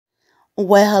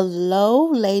Well, hello,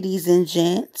 ladies and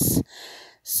gents.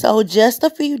 So, just a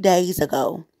few days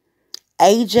ago,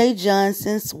 AJ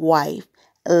Johnson's wife,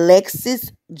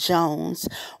 Lexis Jones,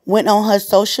 went on her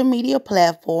social media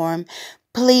platform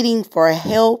pleading for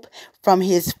help from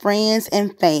his friends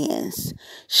and fans.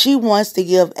 She wants to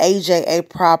give AJ a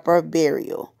proper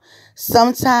burial.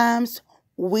 Sometimes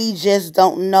we just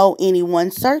don't know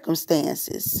anyone's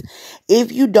circumstances.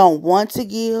 If you don't want to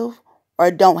give or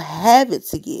don't have it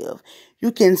to give,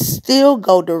 you can still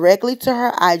go directly to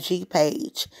her IG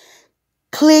page.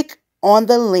 Click on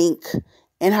the link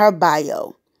in her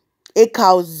bio. It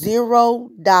costs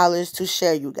 $0 to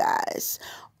share, you guys.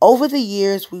 Over the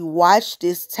years, we watched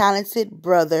this talented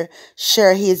brother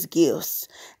share his gifts.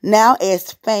 Now,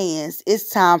 as fans, it's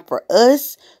time for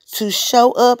us to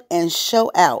show up and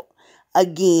show out.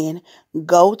 Again,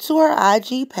 go to her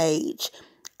IG page,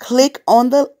 click on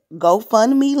the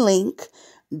GoFundMe link,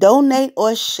 donate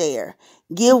or share.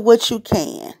 Give what you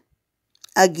can.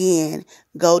 Again,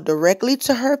 go directly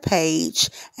to her page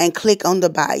and click on the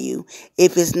bio.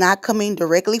 If it's not coming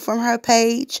directly from her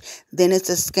page, then it's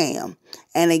a scam.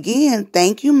 And again,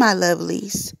 thank you, my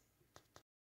lovelies.